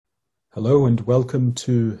Hello and welcome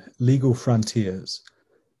to Legal Frontiers,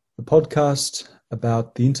 the podcast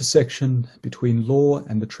about the intersection between law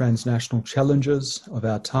and the transnational challenges of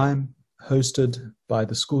our time, hosted by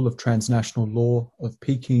the School of Transnational Law of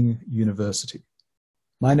Peking University.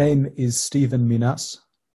 My name is Stephen Minas,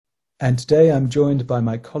 and today I'm joined by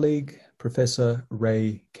my colleague, Professor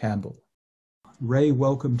Ray Campbell. Ray,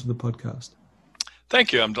 welcome to the podcast.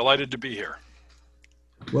 Thank you. I'm delighted to be here.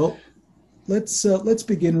 Well, let's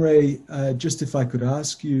begin, Ray. Just if I could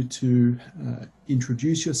ask you to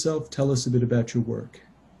introduce yourself, tell us a bit about your work.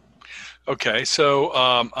 Okay, so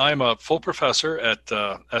I'm a full professor at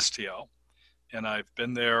STL, and I've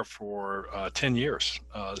been there for 10 years.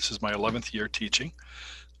 This is my 11th year teaching.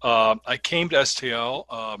 I came to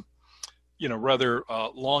STL, rather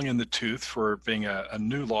long in the tooth for being a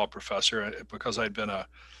new law professor because I'd been a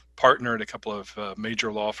partner at a couple of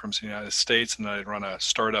major law firms in the United States, and I'd run a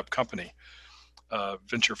startup company,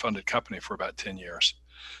 venture-funded company for about 10 years.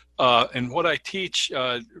 And what I teach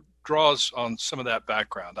draws on some of that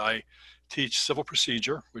background. I teach civil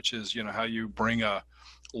procedure, which is, how you bring a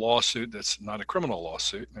lawsuit that's not a criminal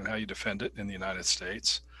lawsuit and how you defend it in the United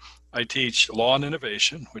States. I teach law and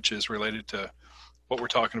innovation, which is related to what we're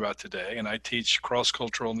talking about today, and I teach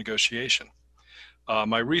cross-cultural negotiation.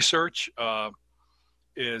 My research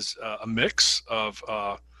is a mix of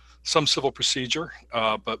some civil procedure,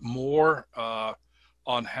 but more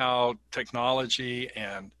on how technology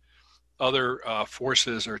and other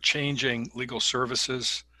forces are changing legal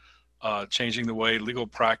services, changing the way legal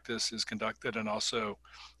practice is conducted, and also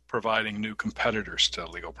providing new competitors to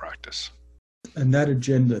legal practice. And that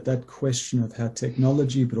agenda, that question of how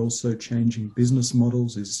technology, but also changing business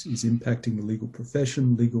models is impacting the legal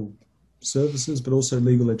profession, legal services, but also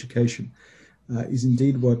legal education, is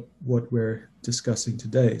indeed what we're discussing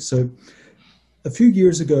today. So a few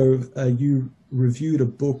years ago, you reviewed a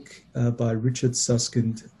book by Richard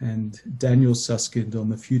Susskind and Daniel Susskind on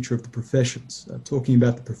the future of the professions, talking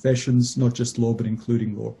about the professions, not just law, but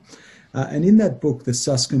including law. And in that book, the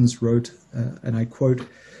Suskins wrote, and I quote,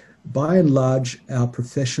 "By and large, our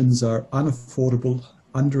professions are unaffordable,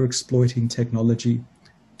 underexploiting technology,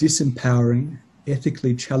 disempowering,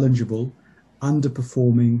 ethically challengeable,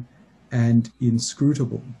 underperforming, and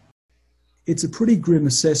inscrutable." It's a pretty grim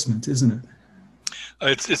assessment, isn't it?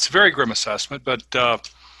 It's a very grim assessment, but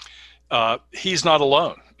he's not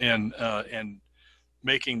alone in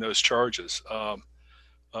making those charges.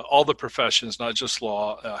 All the professions, not just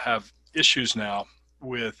law, have issues now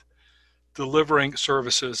with delivering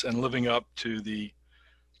services and living up to the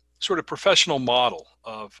sort of professional model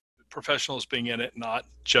of professionals being in it not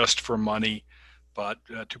just for money, but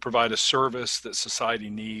to provide a service that society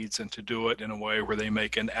needs and to do it in a way where they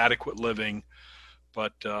make an adequate living,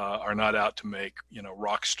 but are not out to make,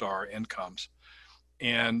 rock star incomes.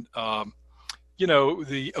 And,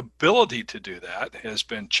 the ability to do that has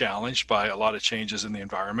been challenged by a lot of changes in the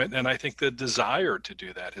environment. And I think the desire to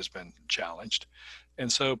do that has been challenged.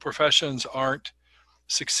 And so professions aren't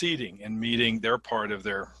succeeding in meeting their part of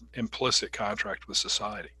their implicit contract with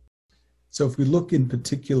society. So if we look in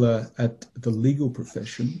particular at the legal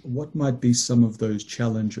profession, what might be some of those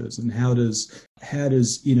challenges, and how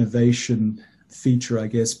does innovation feature, I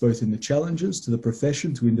guess, both in the challenges to the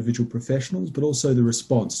profession, to individual professionals, but also the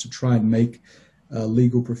response to try and make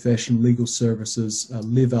legal profession, legal services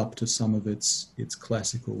live up to some of its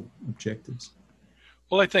classical objectives?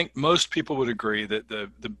 Well, I think most people would agree that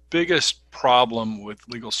the biggest problem with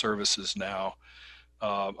legal services now,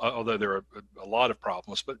 although there are a lot of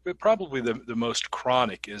problems, but probably the most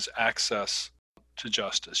chronic is access to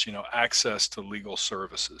justice, access to legal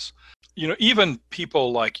services. Even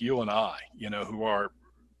people like you and I, who are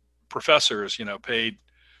professors, paid,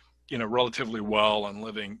 relatively well and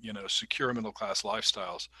living, secure middle class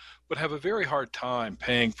lifestyles, would have a very hard time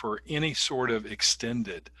paying for any sort of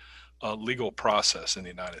extended legal process in the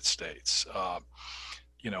United States.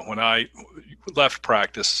 When I left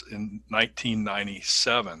practice in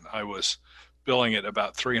 1997, I was billing at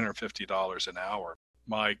about $350 an hour.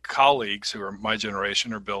 My colleagues who are my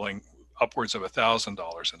generation are billing upwards of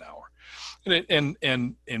 $1,000 an hour.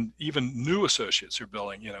 And even new associates are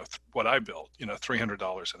billing, what I billed,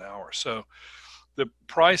 $300 an hour. So the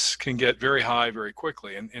price can get very high very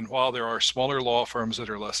quickly. And while there are smaller law firms that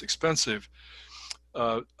are less expensive,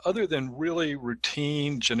 other than really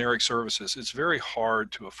routine generic services, it's very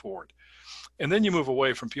hard to afford. And then you move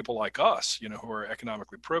away from people like us, who are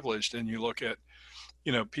economically privileged, and you look at,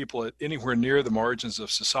 people at anywhere near the margins of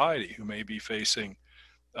society who may be facing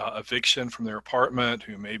eviction from their apartment,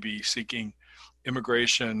 who may be seeking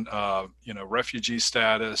immigration, refugee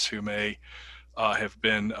status, who may have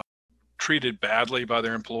been treated badly by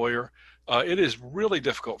their employer, it is really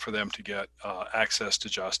difficult for them to get access to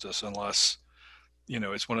justice unless,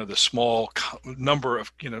 it's one of the small number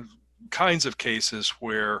of, kinds of cases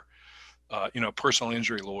where, a personal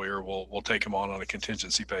injury lawyer will take them on a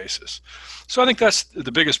contingency basis. So I think that's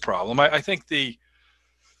the biggest problem. I think the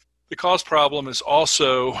cost problem is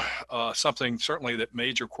also something certainly that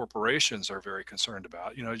major corporations are very concerned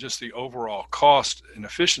about. Just the overall cost and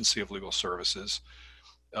efficiency of legal services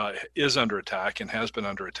is under attack and has been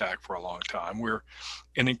under attack for a long time. We're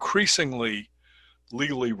an increasingly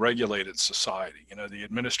legally regulated society. The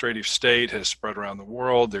administrative state has spread around the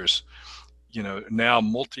world. There's, now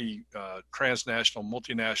transnational,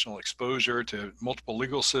 multinational exposure to multiple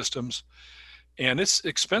legal systems, and it's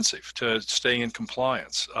expensive to stay in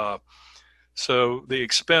compliance. So the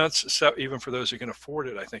expense, even for those who can afford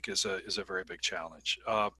it, I think is a very big challenge.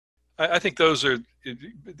 I think those are,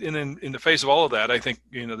 in the face of all of that, I think,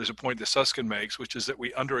 there's a point that Susskind makes, which is that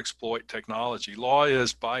we underexploit technology. Law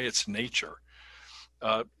is, by its nature,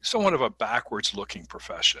 somewhat of a backwards looking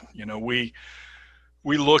profession.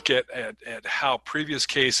 We look at how previous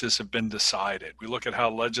cases have been decided. We look at how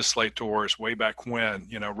legislators way back when,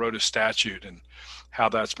 wrote a statute and how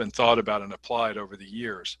that's been thought about and applied over the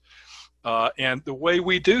years. And the way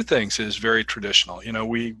we do things is very traditional.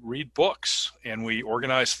 We read books and we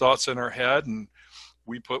organize thoughts in our head and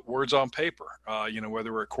we put words on paper,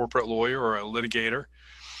 whether we're a corporate lawyer or a litigator.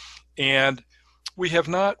 And we have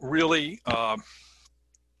not really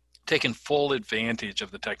taken full advantage of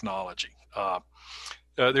the technology.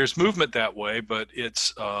 There's movement that way, but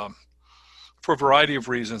it's for a variety of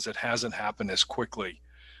reasons, it hasn't happened as quickly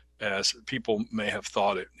as people may have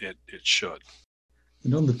thought it should.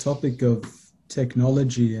 And on the topic of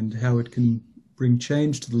technology and how it can bring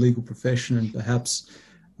change to the legal profession and perhaps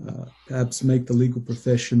make the legal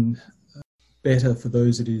profession better for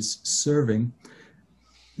those it is serving,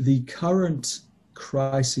 the current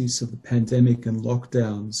crisis of the pandemic and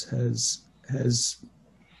lockdowns has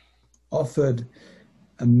offered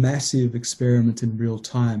a massive experiment in real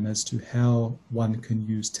time as to how one can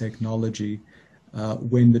use technology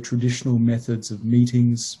when the traditional methods of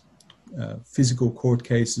meetings, physical court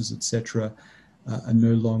cases, etc., are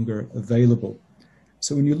no longer available.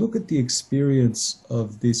 So when you look at the experience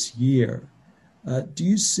of this year, do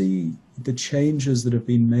you see the changes that have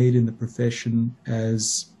been made in the profession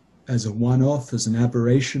as a one-off, as an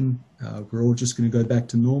aberration? We're all just going to go back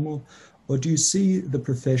to normal? Or do you see the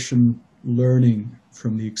profession learning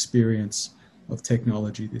from the experience of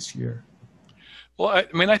technology this year? Well,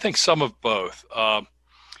 I think some of both. I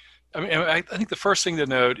think the first thing to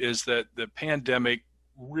note is that the pandemic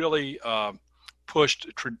really pushed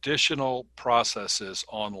traditional processes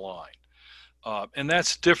online. And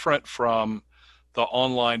that's different from the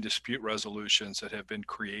online dispute resolutions that have been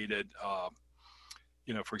created,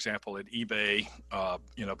 for example, at eBay,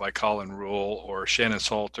 by Colin Rule, or Shannon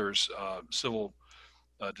Salter's civil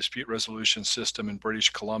dispute resolution system in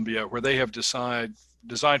British Columbia, where they have designed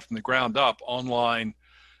from the ground up online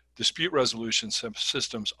dispute resolution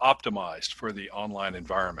systems optimized for the online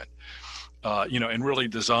environment, and really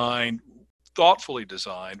thoughtfully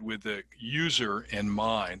designed with the user in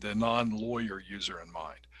mind, the non-lawyer user in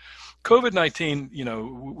mind.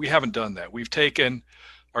 COVID-19, we haven't done that. We've taken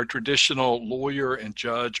our traditional lawyer and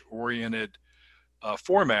judge-oriented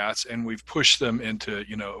formats and we've pushed them into,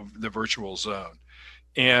 the virtual zone.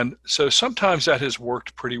 And so sometimes that has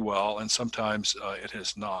worked pretty well and sometimes it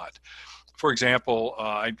has not. For example,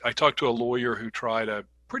 I talked to a lawyer who tried a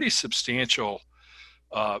pretty substantial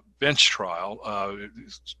bench trial.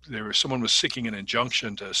 Someone was seeking an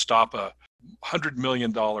injunction to stop a $100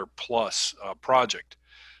 million plus project.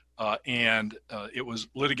 And it was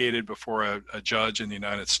litigated before a judge in the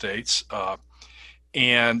United States.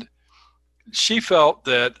 And she felt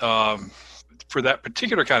that for that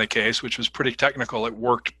particular kind of case, which was pretty technical, it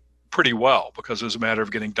worked pretty well because it was a matter of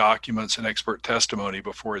getting documents and expert testimony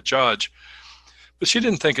before a judge. But she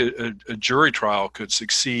didn't think a jury trial could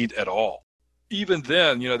succeed at all. Even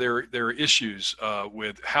then, there are issues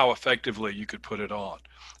with how effectively you could put it on.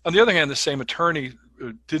 On the other hand, the same attorney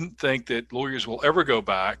didn't think that lawyers will ever go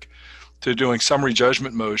back to doing summary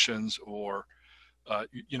judgment motions or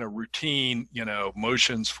routine,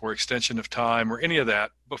 motions for extension of time or any of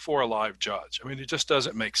that before a live judge. It just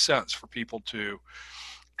doesn't make sense for people to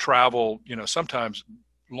travel, sometimes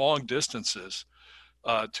long distances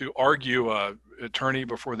to argue a attorney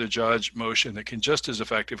before the judge motion that can just as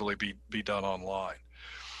effectively be done online.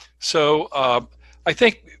 So I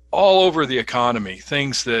think all over the economy,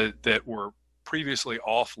 things that were previously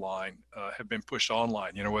offline have been pushed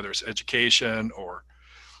online, whether it's education or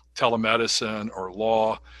telemedicine or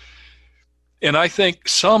law. And I think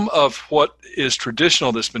some of what is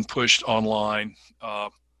traditional that's been pushed online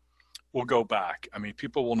will go back. I mean,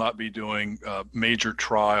 people will not be doing major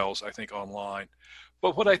trials, I think, online.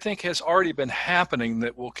 But what I think has already been happening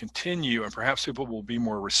that will continue, and perhaps people will be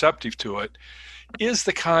more receptive to it, is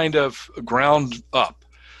the kind of ground up,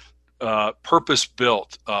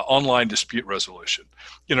 purpose-built online dispute resolution.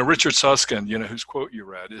 Richard Susskind, whose quote you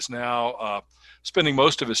read, is now spending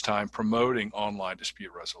most of his time promoting online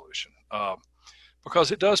dispute resolution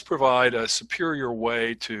because it does provide a superior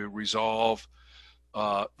way to resolve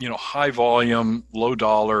high volume, low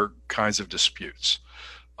dollar kinds of disputes.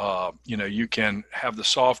 You can have the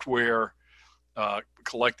software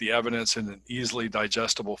collect the evidence in an easily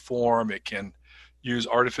digestible form. It can use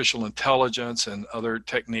artificial intelligence and other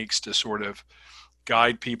techniques to sort of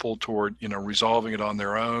guide people toward, resolving it on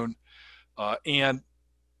their own. And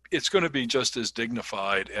it's going to be just as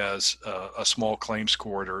dignified as a small claims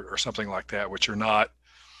court or something like that, which are not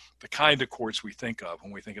the kind of courts we think of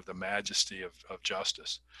when we think of the majesty of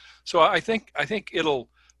justice. So I think it'll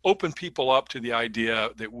open people up to the idea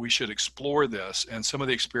that we should explore this, and some of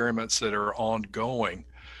the experiments that are ongoing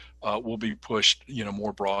will be pushed,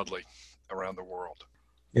 more broadly around the world.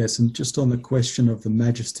 Yes, and just on the question of the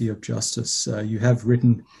majesty of justice, you have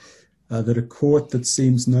written that a court that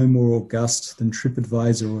seems no more august than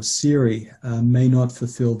TripAdvisor or Siri may not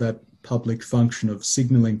fulfill that public function of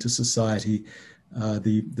signaling to society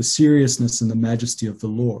the seriousness and the majesty of the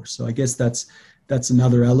law. So I guess that's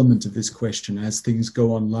another element of this question. As things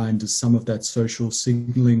go online, does some of that social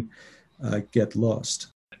signaling get lost?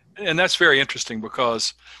 And that's very interesting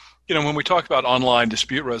because, when we talk about online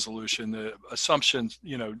dispute resolution, the assumptions,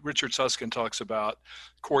 Richard Susskind talks about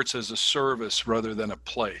courts as a service rather than a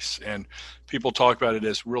place. And people talk about it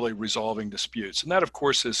as really resolving disputes. And that, of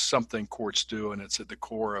course, is something courts do, and it's at the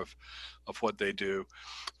core of what they do.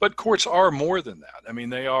 But courts are more than that. I mean,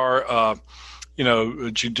 they are,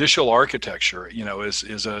 judicial architecture,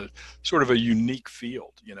 is a sort of a unique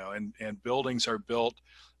field, and buildings are built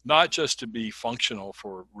not just to be functional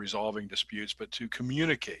for resolving disputes, but to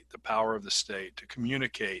communicate the power of the state, to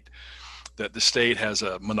communicate that the state has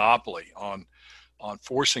a monopoly on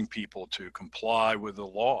forcing people to comply with the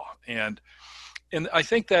law. And I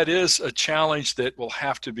think that is a challenge that will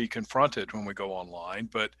have to be confronted when we go online.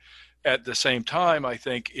 But at the same time, I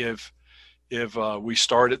think if we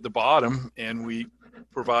start at the bottom and we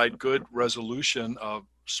provide good resolution of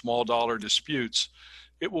small dollar disputes,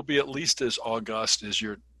 it will be at least as august as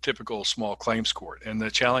your typical small claims court. And the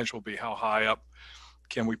challenge will be how high up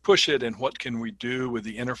can we push it, and what can we do with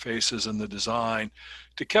the interfaces and the design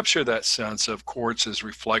to capture that sense of courts as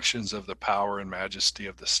reflections of the power and majesty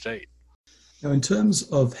of the state. Now, in terms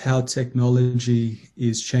of how technology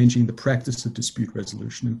is changing the practice of dispute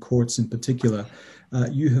resolution, and courts in particular,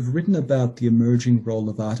 you have written about the emerging role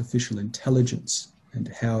of artificial intelligence and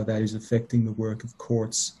how that is affecting the work of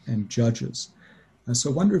courts and judges. So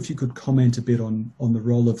I wonder if you could comment a bit on the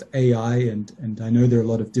role of AI, and I know there are a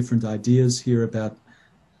lot of different ideas here about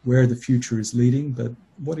where the future is leading, but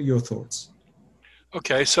what are your thoughts?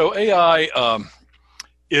 Okay, so AI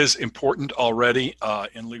is important already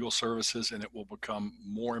in legal services, and it will become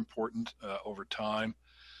more important over time.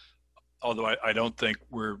 Although I don't think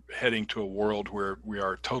we're heading to a world where we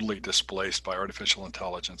are totally displaced by artificial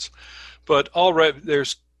intelligence. But already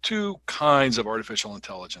there's two kinds of artificial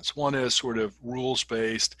intelligence. One is sort of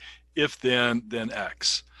rules-based, if then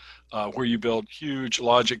X, where you build huge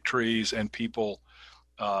logic trees and people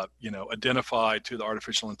identify to the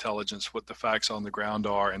artificial intelligence what the facts on the ground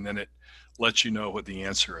are, and then it lets you know what the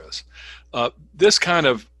answer is. This kind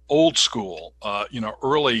of old school,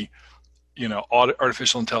 early,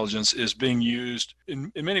 artificial intelligence is being used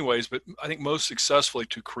in many ways, but I think most successfully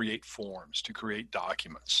to create forms, to create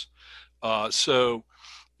documents.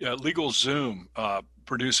 LegalZoom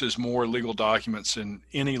produces more legal documents than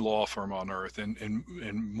any law firm on earth, and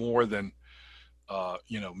more than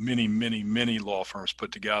many law firms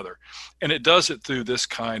put together. And it does it through this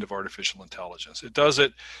kind of artificial intelligence. It does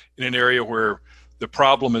it in an area where the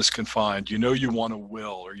problem is confined. You want a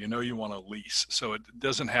will, or you want a lease. So it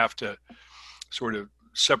doesn't have to sort of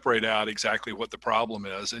separate out exactly what the problem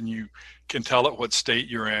is. And you can tell it what state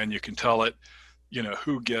you're in. You can tell it,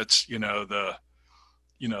 who gets,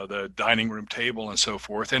 the dining room table and so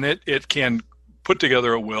forth. And it can put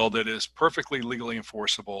together a will that is perfectly legally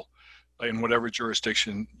enforceable in whatever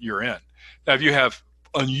jurisdiction you're in. Now, if you have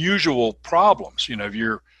unusual problems, if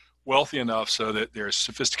you're wealthy enough so that there's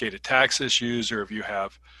sophisticated tax issues, or if you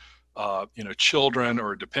have, children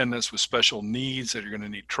or dependents with special needs that are going to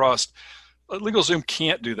need trust, LegalZoom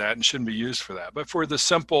can't do that and shouldn't be used for that. But for the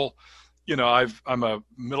simple, I'm a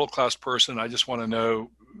middle-class person. I just want to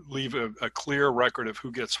leave a clear record of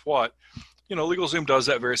who gets what. LegalZoom does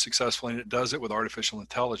that very successfully, and it does it with artificial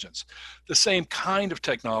intelligence. The same kind of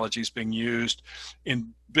technology is being used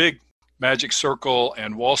in big Magic Circle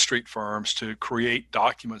and Wall Street firms to create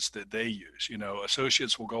documents that they use.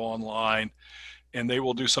 Associates will go online and they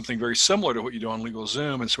will do something very similar to what you do on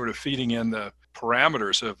LegalZoom and sort of feeding in the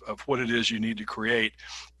parameters of what it is you need to create.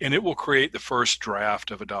 And it will create the first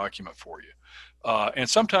draft of a document for you. And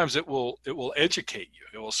sometimes it will educate you.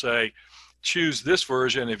 It will say, choose this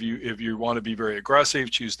version if you want to be very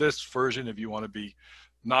aggressive, choose this version if you want to be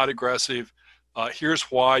not aggressive. Here's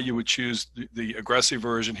why you would choose the aggressive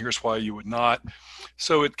version. Here's why you would not.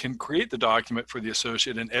 So it can create the document for the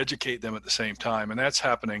associate and educate them at the same time. And that's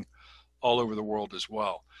happening all over the world as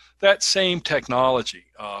well. That same technology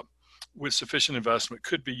with sufficient investment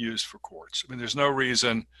could be used for courts. I mean, there's no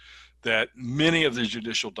reason that many of the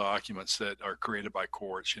judicial documents that are created by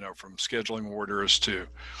courts, from scheduling orders to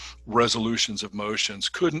resolutions of motions,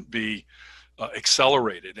 couldn't be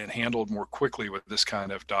accelerated and handled more quickly with this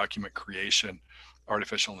kind of document creation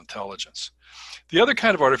artificial intelligence. The other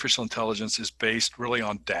kind of artificial intelligence is based really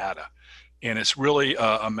on data, and it's really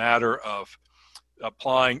a matter of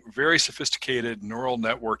applying very sophisticated neural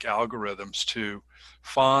network algorithms to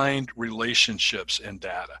find relationships in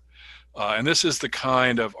data. And this is the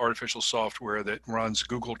kind of artificial software that runs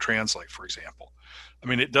Google Translate, for example. I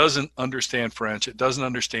mean, it doesn't understand French, it doesn't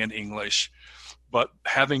understand English, but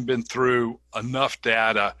having been through enough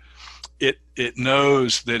data, it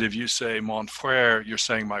knows that if you say mon frère, you're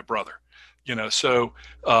saying my brother. So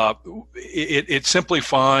it simply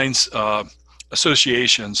finds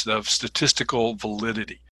associations of statistical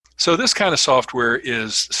validity. So this kind of software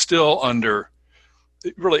is still under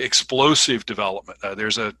really explosive development.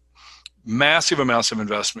 There's a massive amounts of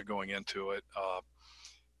investment going into it.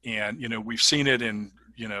 And, we've seen it in,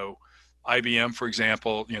 IBM, for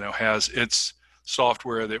example, has its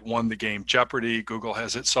software that won the game Jeopardy. Google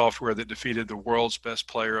has its software that defeated the world's best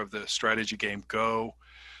player of the strategy game Go.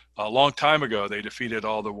 A long time ago, they defeated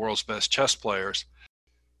all the world's best chess players.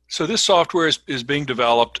 So this software is being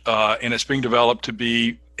developed, and it's being developed to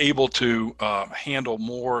be able to handle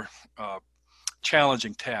more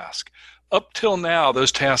challenging tasks. Up till now,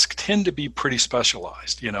 those tasks tend to be pretty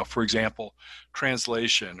specialized, for example,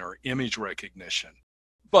 translation or image recognition.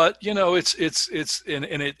 But, it's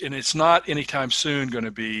not anytime soon going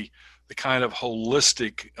to be the kind of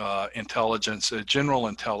holistic intelligence, general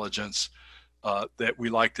intelligence that we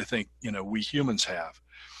like to think, we humans have.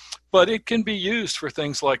 But it can be used for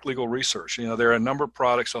things like legal research. There are a number of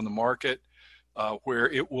products on the market where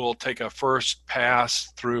it will take a first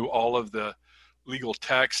pass through all of the legal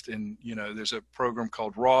text, and there's a program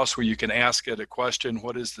called Ross where you can ask it a question: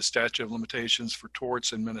 what is the statute of limitations for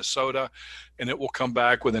torts in Minnesota? And it will come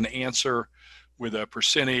back with an answer with a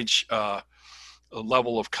percentage, a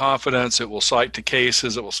level of confidence. It will cite to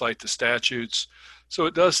cases, it will cite to statutes. So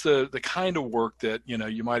it does the kind of work that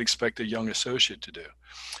you might expect a young associate to do.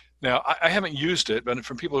 Now, I haven't used it, but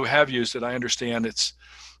from people who have used it, I understand it's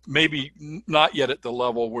maybe not yet at the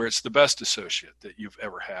level where it's the best associate that you've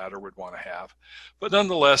ever had or would want to have. But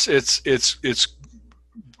nonetheless, it's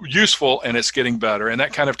useful, and it's getting better. And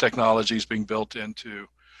that kind of technology is being built into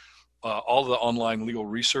all the online legal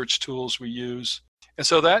research tools we use. And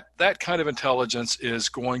so that kind of intelligence is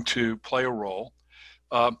going to play a role.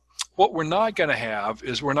 What we're not going to have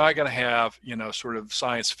is sort of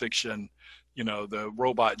science fiction, the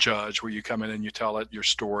robot judge where you come in and you tell it your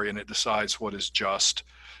story and it decides what is just,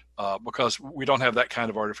 because we don't have that kind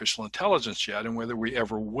of artificial intelligence yet, and whether we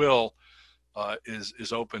ever will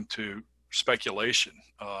is open to speculation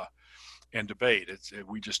and debate.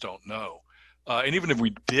 We just don't know. And even if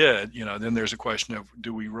we did, then there's a question of,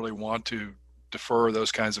 do we really want to defer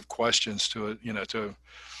those kinds of questions to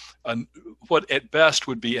what at best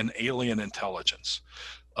would be an alien intelligence?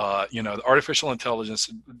 The artificial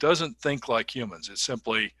intelligence doesn't think like humans. It's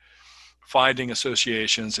simply finding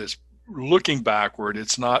associations. It's looking backward.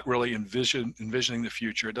 It's not really envisioning the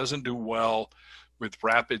future. It doesn't do well with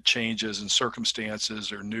rapid changes in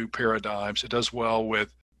circumstances or new paradigms. It does well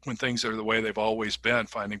with when things are the way they've always been,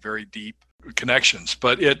 finding very deep connections.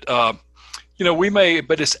 But it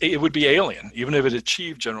would be alien. Even if it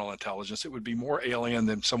achieved general intelligence, it would be more alien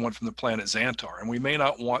than someone from the planet Xantar. And we may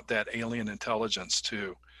not want that alien intelligence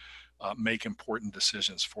to make important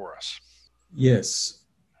decisions for us. Yes.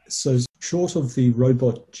 So short of the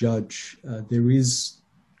robot judge, there is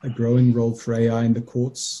a growing role for AI in the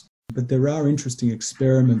courts, but there are interesting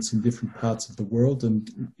experiments in different parts of the world,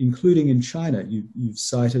 and including in China. You've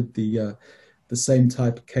cited the the same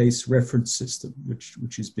type case reference system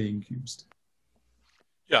which is being used?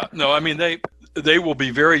 Yeah, no, I mean, they will be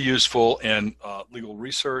very useful in legal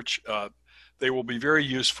research. They will be very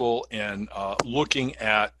useful in looking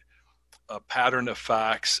at a pattern of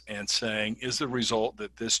facts and saying, is the result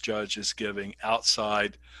that this judge is giving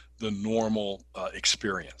outside the normal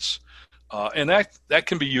experience? And that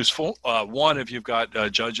can be useful. One, if you've got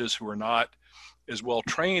judges who are not as well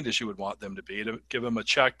trained as you would want them to be, to give them a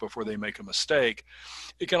check before they make a mistake.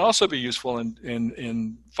 It can also be useful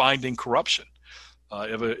in finding corruption.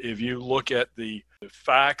 If you look at the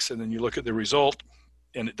facts and then you look at the result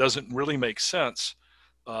and it doesn't really make sense,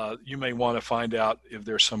 you may want to find out if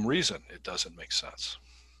there's some reason it doesn't make sense.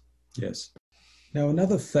 Yes. Now,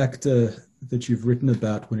 another factor that you've written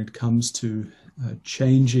about when it comes to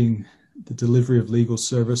changing the delivery of legal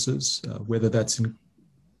services, whether that's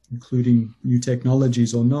including new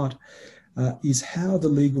technologies or not, is how the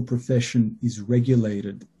legal profession is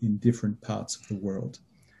regulated in different parts of the world.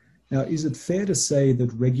 Now, is it fair to say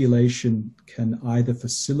that regulation can either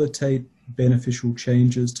facilitate beneficial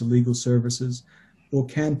changes to legal services or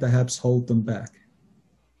can perhaps hold them back?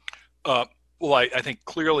 Well, I think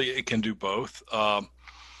clearly it can do both.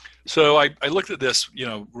 So I looked at this,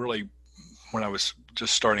 really when I was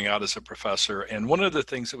just starting out as a professor. And one of the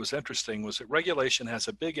things that was interesting was that regulation has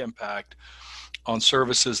a big impact on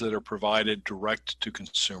services that are provided direct to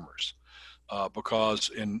consumers. Because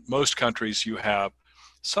in most countries, you have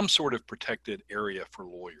some sort of protected area for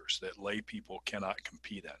lawyers that lay people cannot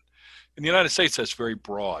compete in. In the United States, that's very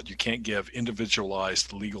broad. You can't give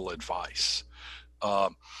individualized legal advice.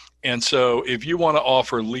 And so if you want to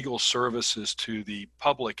offer legal services to the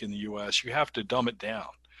public in the US, you have to dumb it down,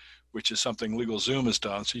 which is something LegalZoom has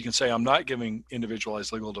done. So you can say, I'm not giving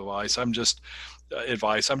individualized legal advice. I'm just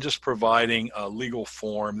providing a legal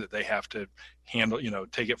form that they have to handle,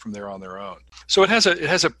 take it from there on their own. So it has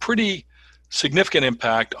a pretty significant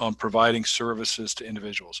impact on providing services to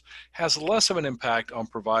individuals. Has less of an impact on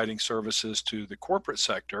providing services to the corporate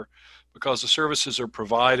sector because the services are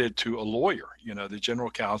provided to a lawyer, the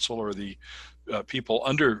general counsel or the people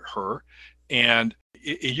under her. And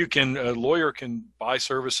a lawyer can buy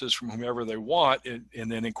services from whomever they want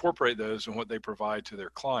and then incorporate those in what they provide to their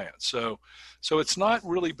clients. So it's not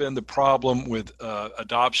really been the problem with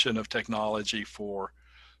adoption of technology for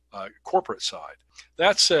corporate side.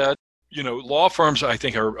 That said, law firms, I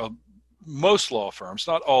think, are most law firms,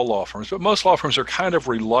 not all law firms, but most law firms are kind of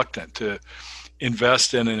reluctant to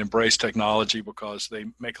invest in and embrace technology because they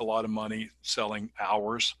make a lot of money selling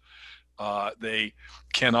hours. They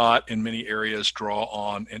cannot, in many areas, draw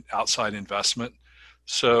on an outside investment.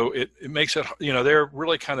 So it makes it, they're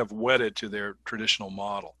really kind of wedded to their traditional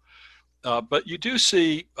model. But you do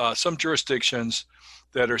see some jurisdictions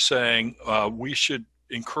that are saying we should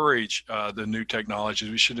encourage the new technologies.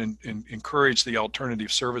 We should encourage the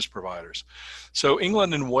alternative service providers. So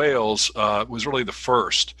England and Wales was really the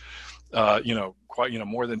first,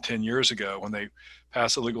 more than 10 years ago when they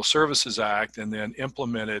passed the Legal Services Act and then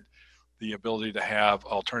implemented the ability to have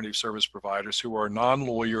alternative service providers who are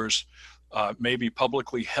non-lawyers, maybe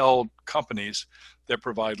publicly held companies that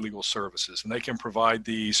provide legal services. And they can provide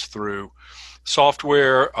these through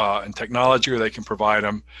software and technology, or they can provide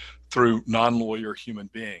them through non-lawyer human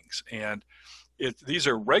beings. And these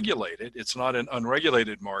are regulated. It's not an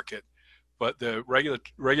unregulated market, but the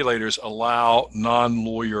regulators allow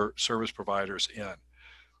non-lawyer service providers in.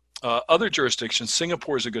 Other jurisdictions,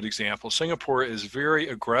 Singapore is a good example. Singapore is very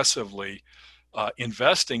aggressively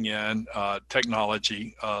investing in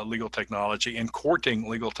technology, legal technology, and courting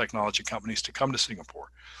legal technology companies to come to Singapore.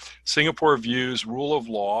 Singapore views rule of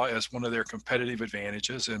law as one of their competitive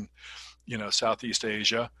advantages in Southeast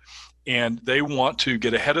Asia, and they want to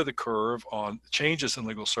get ahead of the curve on changes in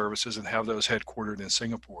legal services and have those headquartered in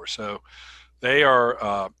Singapore. So they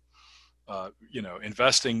are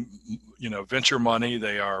investing, venture money.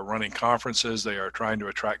 They are running conferences. They are trying to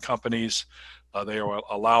attract companies. They are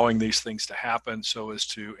allowing these things to happen so as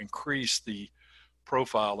to increase the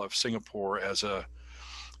profile of Singapore as a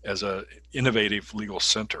innovative legal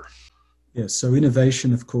center. Yes, so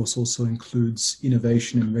innovation, of course, also includes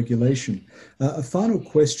innovation in regulation. A final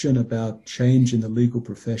question about change in the legal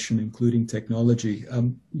profession, including technology.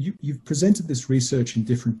 You've presented this research in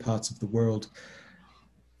different parts of the world.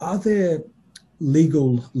 Are there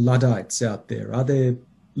legal Luddites out there? Are there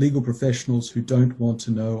legal professionals who don't want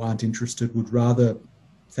to know, aren't interested, would rather,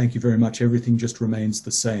 thank you very much, everything just remains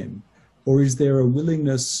the same? Or is there a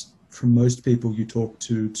willingness from most people you talk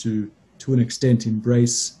to an extent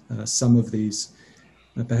embrace some of these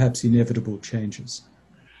perhaps inevitable changes?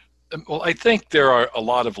 Well, I think there are a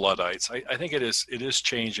lot of Luddites. I think it is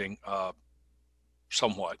changing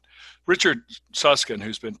somewhat. Richard Susskind,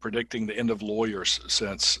 who's been predicting the end of lawyers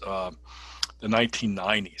since the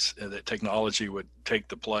 1990s, that technology would take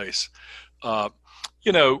the place,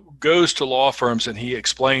 goes to law firms and he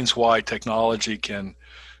explains why technology can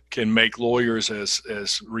make lawyers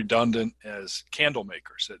as redundant as candle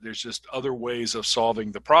makers. That there's just other ways of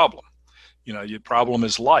solving the problem. Your problem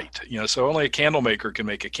is light. So only a candle maker can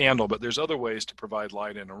make a candle, but there's other ways to provide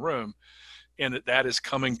light in a room, and that is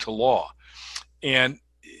coming to law. And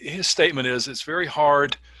his statement is it's very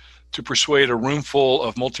hard to persuade a room full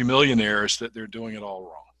of multimillionaires that they're doing it all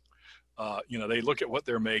wrong. They look at what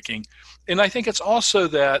they're making. And I think it's also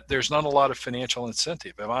that there's not a lot of financial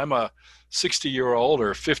incentive. If I'm a 60-year-old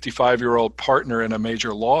or 55-year-old partner in a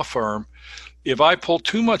major law firm, if I pull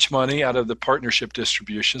too much money out of the partnership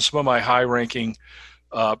distribution, some of my high-ranking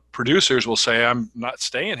producers will say, I'm not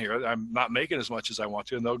staying here. I'm not making as much as I want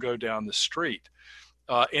to, and they'll go down the street.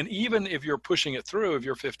 And even if you're pushing it through, if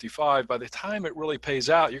you're 55, by the time it really pays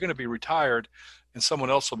out, you're going to be retired and someone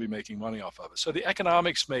else will be making money off of it. So the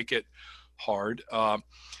economics make it hard. And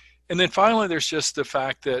then finally, there's just the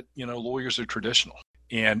fact that, lawyers are traditional.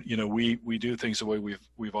 And, we do things the way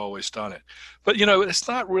we've always done it. But, it's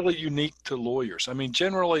not really unique to lawyers. I mean,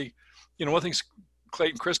 generally, one of the things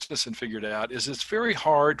Clayton Christensen figured out is it's very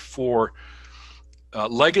hard for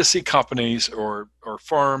legacy companies or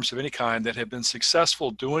firms of any kind that have been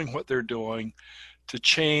successful doing what they're doing to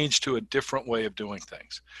change to a different way of doing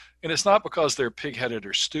things. And it's not because they're pig-headed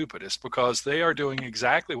or stupid. It's because they are doing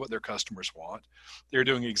exactly what their customers want. They're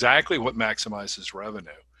doing exactly what maximizes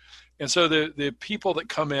revenue. And so the people that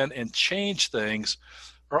come in and change things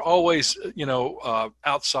are always,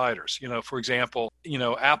 outsiders. For example,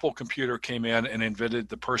 Apple Computer came in and invented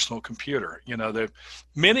the personal computer. The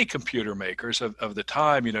many computer makers of the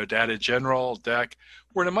time, Data General, DEC,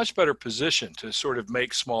 were in a much better position to sort of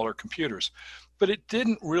make smaller computers. But it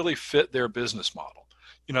didn't really fit their business model.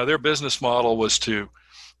 Their business model was to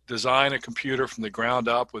design a computer from the ground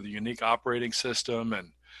up with a unique operating system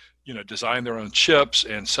and design their own chips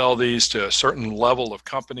and sell these to a certain level of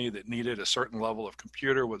company that needed a certain level of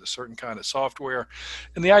computer with a certain kind of software.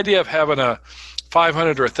 And the idea of having a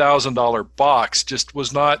 $500 or $1,000 box just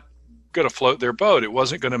was not going to float their boat. It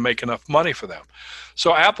wasn't going to make enough money for them.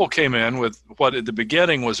 So Apple came in with what at the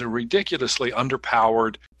beginning was a ridiculously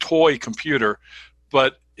underpowered toy computer,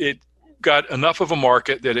 but it got enough of a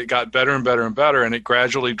market that it got better and better and better, and it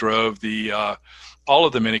gradually drove all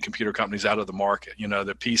of the many computer companies out of the market.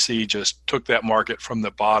 The PC just took that market from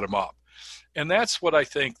the bottom up. And that's what I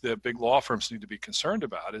think the big law firms need to be concerned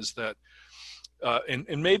about is that,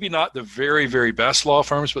 and maybe not the very, very best law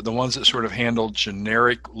firms, but the ones that sort of handle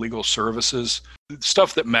generic legal services,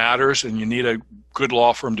 stuff that matters, and you need a good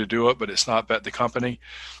law firm to do it, but it's not bet the company.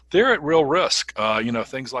 They're at real risk.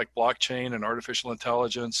 Things like blockchain and artificial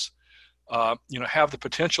intelligence, have the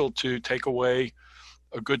potential to take away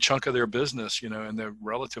a good chunk of their business, in the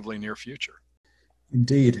relatively near future.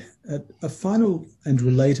 Indeed. A final and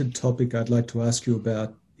related topic I'd like to ask you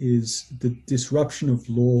about is the disruption of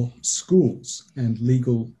law schools and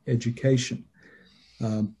legal education,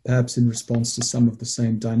 perhaps in response to some of the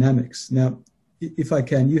same dynamics. Now, if I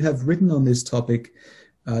can, you have written on this topic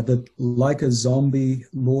that like a zombie,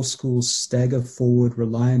 law schools stagger forward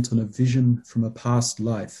reliant on a vision from a past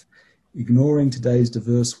life, ignoring today's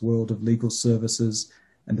diverse world of legal services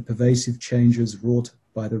and the pervasive changes wrought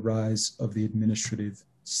by the rise of the administrative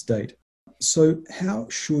state. So how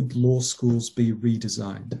should law schools be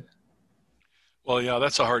redesigned? Well, yeah,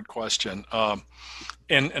 that's a hard question.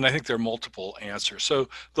 And I think there are multiple answers. So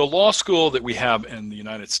the law school that we have in the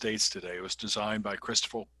United States today was designed by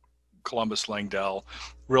Christopher Columbus Langdell,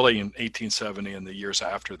 really in 1870 and the years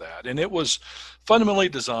after that. And it was fundamentally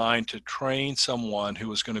designed to train someone who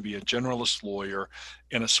was going to be a generalist lawyer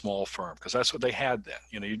in a small firm, because that's what they had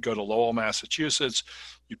then. You'd go to Lowell, Massachusetts,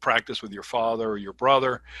 you'd practice with your father or your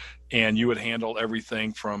brother, and you would handle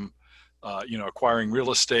everything from acquiring real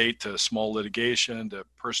estate to small litigation to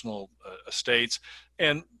personal estates.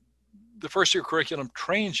 And the first year curriculum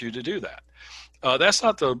trains you to do that. That's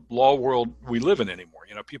not the law world we live in anymore.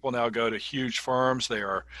 People now go to huge firms. They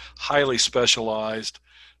are highly specialized,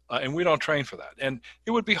 and we don't train for that. And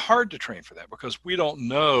it would be hard to train for that because we don't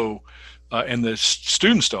know, and the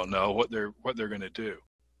students don't know what they're going to do.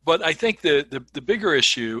 But I think the bigger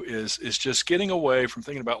issue is just getting away from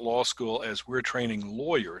thinking about law school as we're training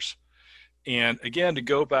lawyers, and again to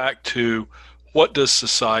go back to what does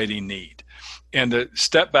society need, and to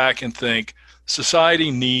step back and think.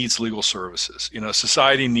 Society needs legal services.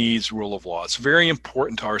 Society needs rule of law. It's very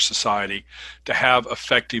important to our society to have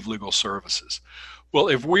effective legal services. Well,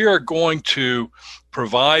 if we are going to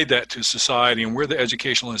provide that to society and we're the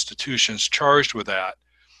educational institutions charged with that,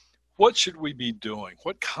 what should we be doing?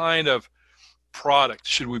 What kind of product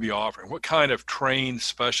should we be offering? What kind of trained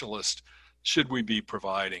specialist should we be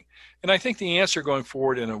providing? And I think the answer going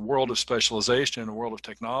forward in a world of specialization, in a world of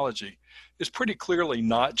technology, is pretty clearly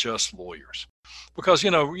not just lawyers. Because,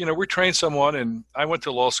 we train someone, and I went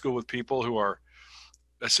to law school with people who are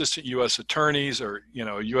assistant U.S. attorneys or,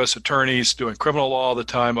 U.S. attorneys doing criminal law all the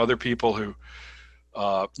time, other people who,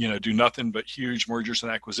 do nothing but huge mergers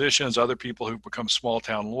and acquisitions, other people who become small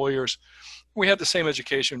town lawyers. We had the same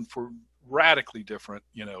education for radically different,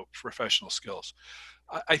 professional skills.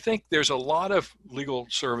 I think there's a lot of legal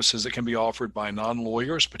services that can be offered by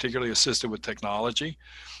non-lawyers, particularly assisted with technology,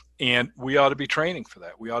 and we ought to be training for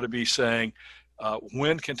that. We ought to be saying,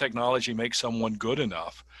 when can technology make someone good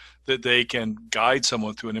enough that they can guide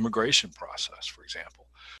someone through an immigration process, for example?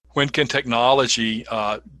 When can technology,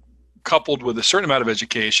 coupled with a certain amount of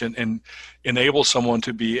education, and enable someone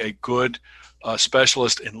to be a good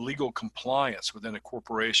specialist in legal compliance within a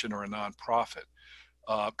corporation or a nonprofit?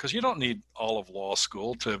 Because you don't need all of law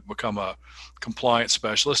school to become a compliance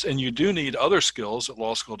specialist, and you do need other skills that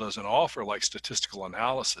law school doesn't offer, like statistical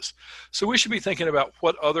analysis. So we should be thinking about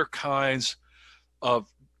what other kinds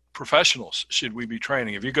of professionals should we be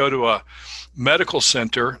training. If you go to a medical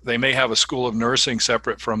center, they may have a school of nursing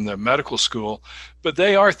separate from the medical school, but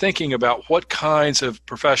they are thinking about what kinds of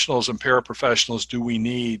professionals and paraprofessionals do we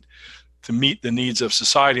need to meet the needs of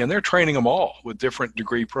society, and they're training them all with different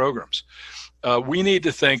degree programs. We need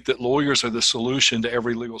to think that lawyers are the solution to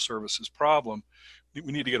every legal services problem.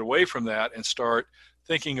 We need to get away from that and start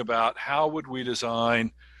thinking about how would we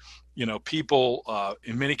design, people,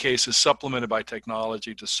 in many cases, supplemented by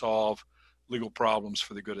technology to solve legal problems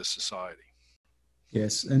for the good of society.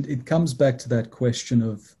 Yes, and it comes back to that question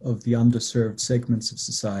of the underserved segments of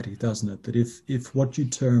society, doesn't it? That if what you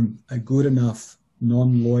term a good enough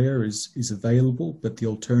non-lawyer is available, but the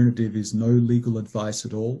alternative is no legal advice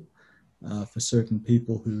at all, for certain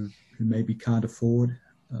people who maybe can't afford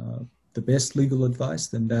the best legal advice,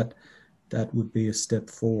 then that would be a step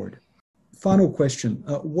forward. Final question.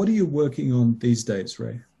 What are you working on these days,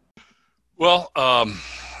 Ray? Well, I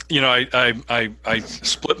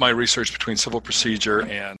split my research between civil procedure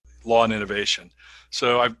and law and innovation.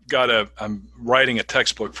 So I'm writing a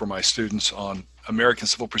textbook for my students on American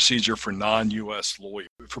civil procedure for non-U.S. lawyers,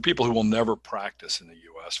 for people who will never practice in the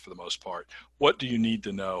U.S. for the most part. What do you need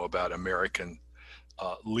to know about American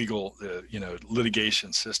legal,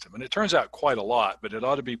 litigation system? And it turns out quite a lot, but it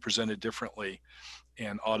ought to be presented differently,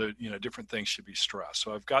 and different things should be stressed.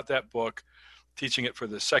 So I've got that book, teaching it for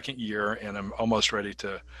the second year, and I'm almost ready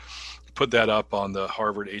to put that up on the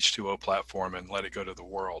Harvard H2O platform and let it go to the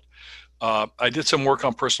world. I did some work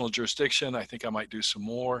on personal jurisdiction. I think I might do some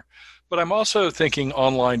more, but I'm also thinking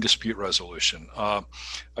online dispute resolution. I've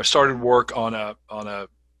started work on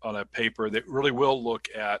a paper that really will look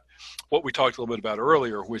at what we talked a little bit about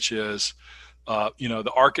earlier, which is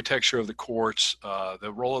the architecture of the courts,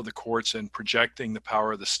 the role of the courts in projecting the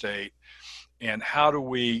power of the state, and how do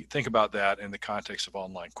we think about that in the context of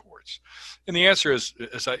online courts? And the answer is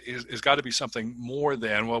got to be something more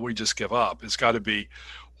than, well, we just give up. It's got to be,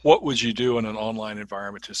 what would you do in an online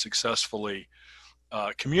environment to successfully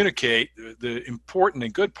communicate the important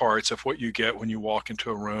and good parts of what you get when you walk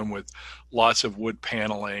into a room with lots of wood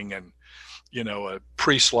paneling and, a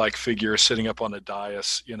priest-like figure sitting up on a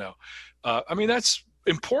dais, that's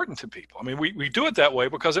important to people. We do it that way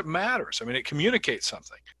because it matters. It communicates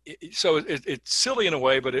something. So it's silly in a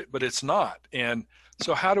way, but it's not. And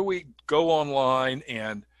so how do we go online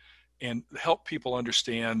and help people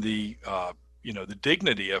understand the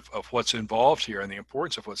dignity of what's involved here and the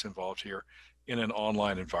importance of what's involved here in an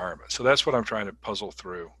online environment? So that's what I'm trying to puzzle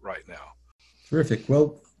through right now. Terrific.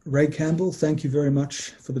 Well, Ray Campbell, thank you very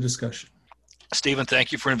much for the discussion. Stephen,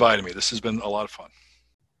 thank you for inviting me. This has been a lot of fun.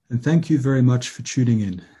 And thank you very much for tuning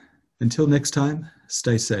in. Until next time,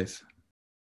 stay safe.